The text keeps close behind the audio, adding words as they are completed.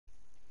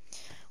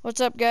What's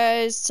up,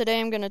 guys? Today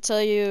I'm gonna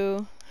tell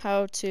you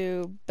how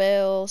to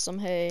bale some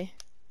hay,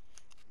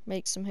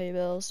 make some hay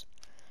bales.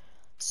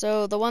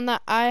 So the one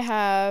that I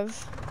have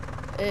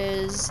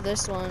is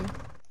this one.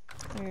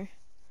 Here.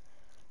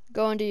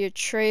 Go into your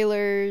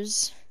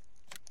trailers,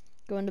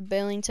 go into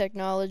baling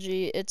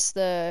technology. It's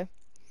the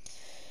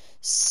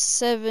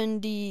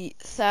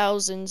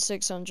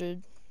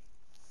 70,600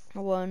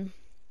 one.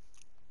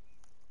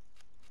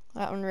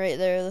 That one right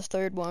there, the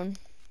third one.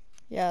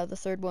 Yeah, the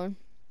third one.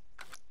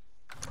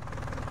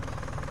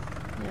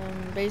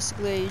 And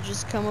basically, you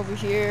just come over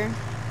here.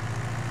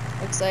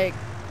 Looks like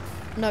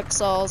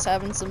Nuxall's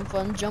having some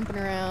fun jumping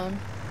around.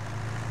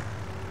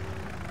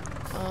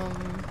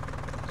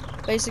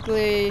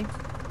 Basically,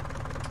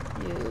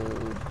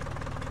 you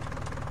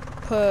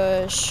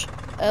push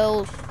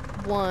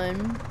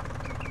L1,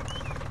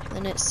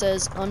 then it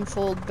says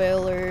unfold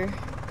baler,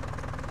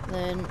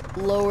 then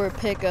lower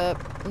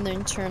pickup, and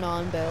then turn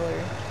on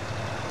baler.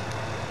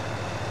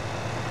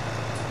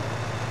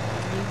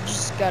 And you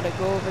just gotta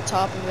go over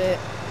top of it,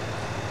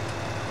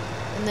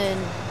 and then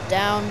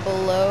down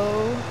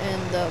below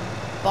in the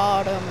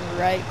bottom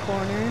right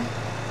corner,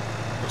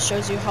 it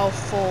shows you how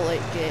full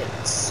it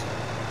gets.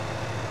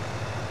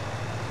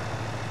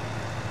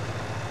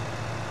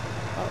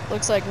 Oh,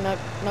 looks like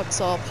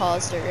Nuxall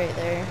paused it right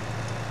there.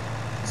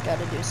 He's got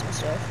to do some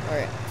stuff.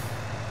 Alright.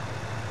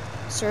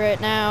 So right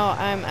now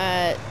I'm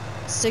at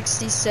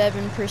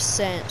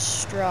 67%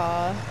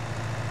 straw.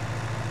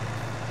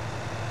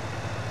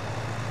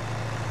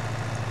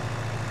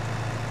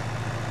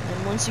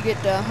 And once you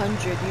get to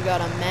 100, you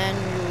gotta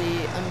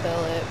manually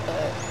unbale it,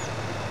 but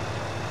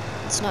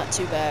it's not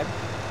too bad.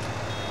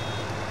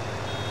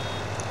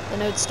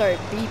 Then it would start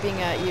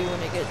beeping at you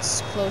when it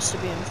gets close to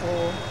being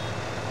full.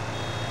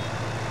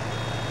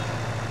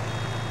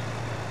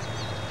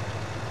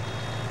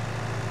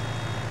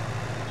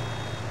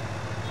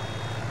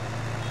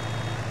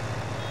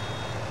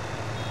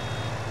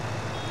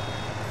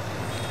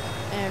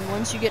 And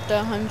once you get to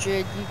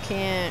 100, you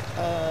can't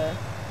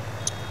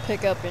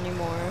pick up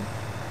anymore.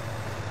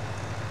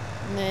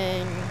 And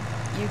then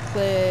you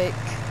click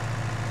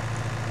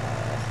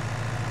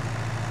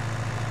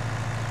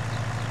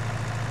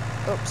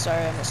oh,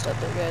 sorry, I messed up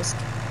there, guys.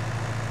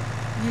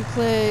 You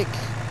click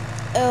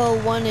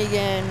L1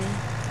 again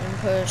and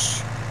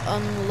push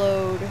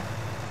unload,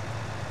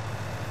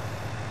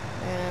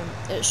 and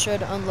it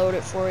should unload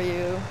it for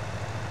you.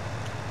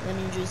 Then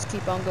you just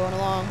keep on going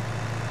along.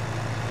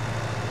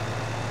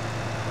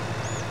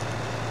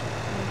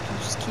 You can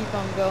just keep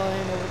on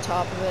going over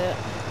top of it.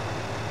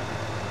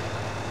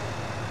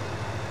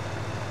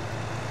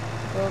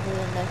 Go over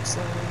the next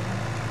line.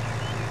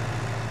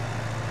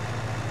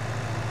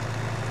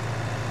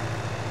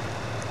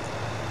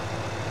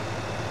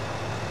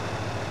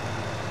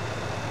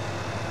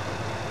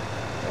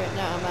 Right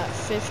now I'm at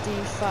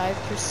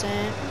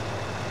 55%.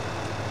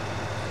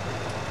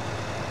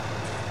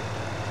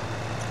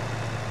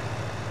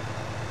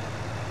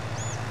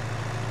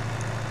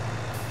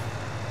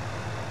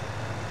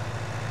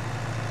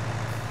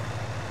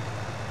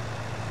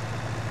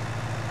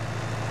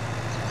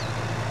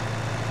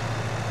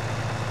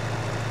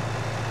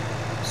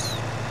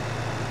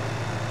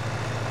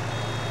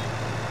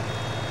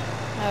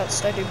 Now it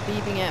started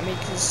beeping at me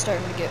because it's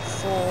starting to get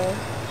full.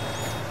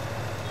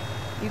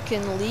 You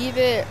can leave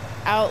it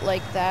out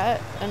like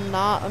that and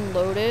not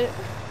unload it,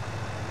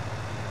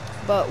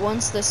 but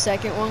once the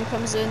second one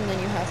comes in, then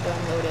you have to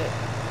unload it.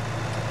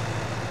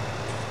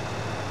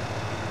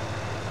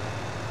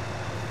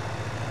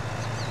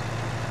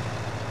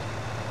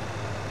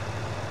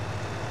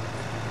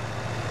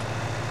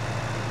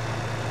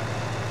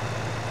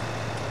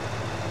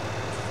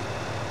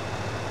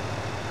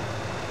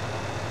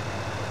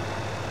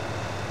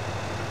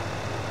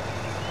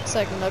 Looks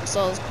like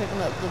Nuxall is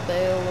picking up the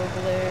bale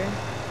over there.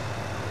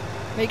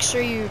 Make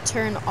sure you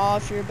turn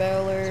off your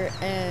baler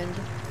and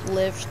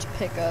lift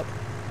pickup.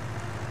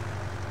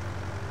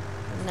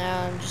 And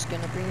now I'm just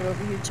gonna bring it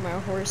over here to my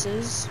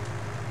horses.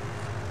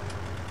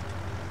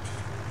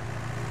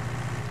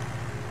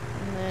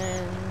 And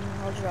then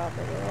I'll drop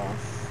it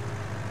off.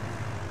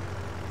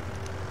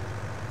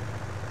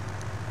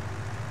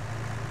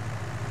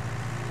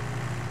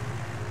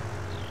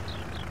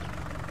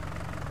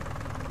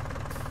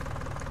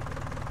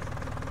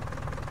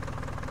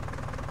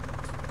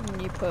 And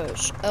you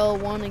push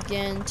L1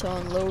 again to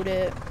unload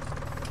it.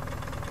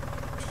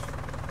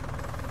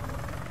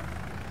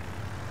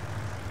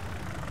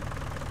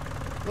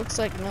 Looks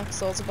like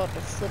Nuxall's about to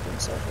flip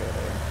himself right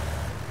there.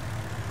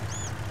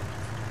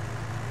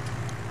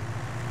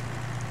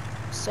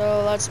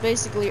 So that's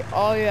basically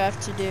all you have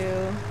to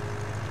do.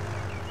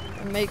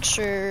 And make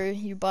sure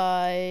you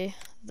buy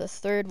the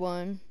third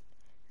one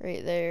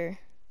right there.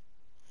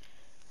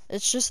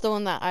 It's just the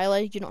one that I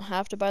like. You don't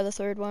have to buy the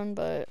third one,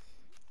 but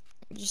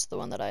just the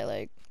one that I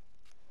like.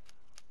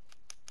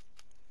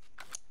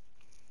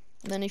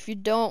 And then if you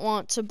don't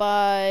want to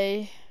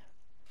buy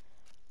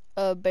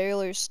a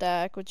baler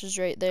stack, which is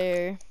right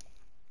there,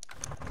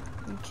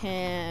 you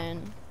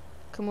can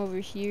come over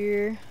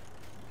here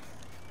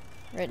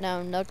right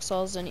now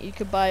Nuxall's in it. You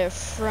could buy a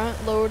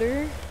front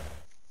loader,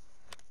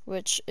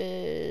 which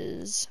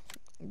is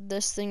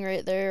this thing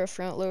right there, a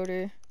front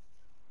loader.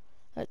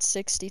 That's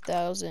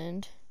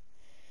 60,000.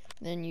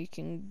 Then you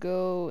can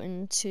go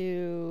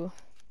into,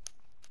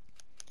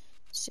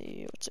 let's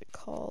see, what's it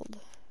called?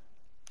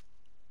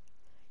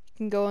 You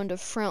can go into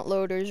front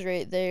loaders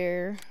right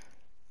there.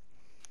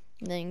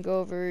 And then go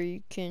over,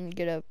 you can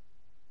get a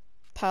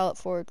pallet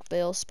fork,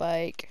 bale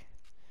spike,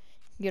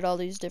 get all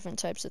these different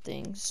types of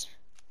things.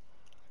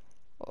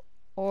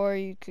 Or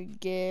you could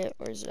get,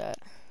 where's that?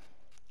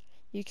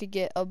 You could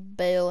get a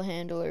bale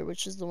handler,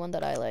 which is the one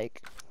that I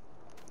like,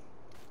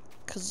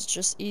 because it's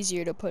just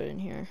easier to put in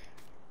here.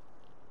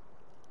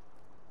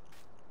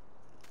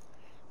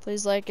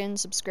 Please like and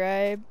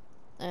subscribe,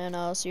 and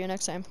I'll see you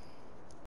next time.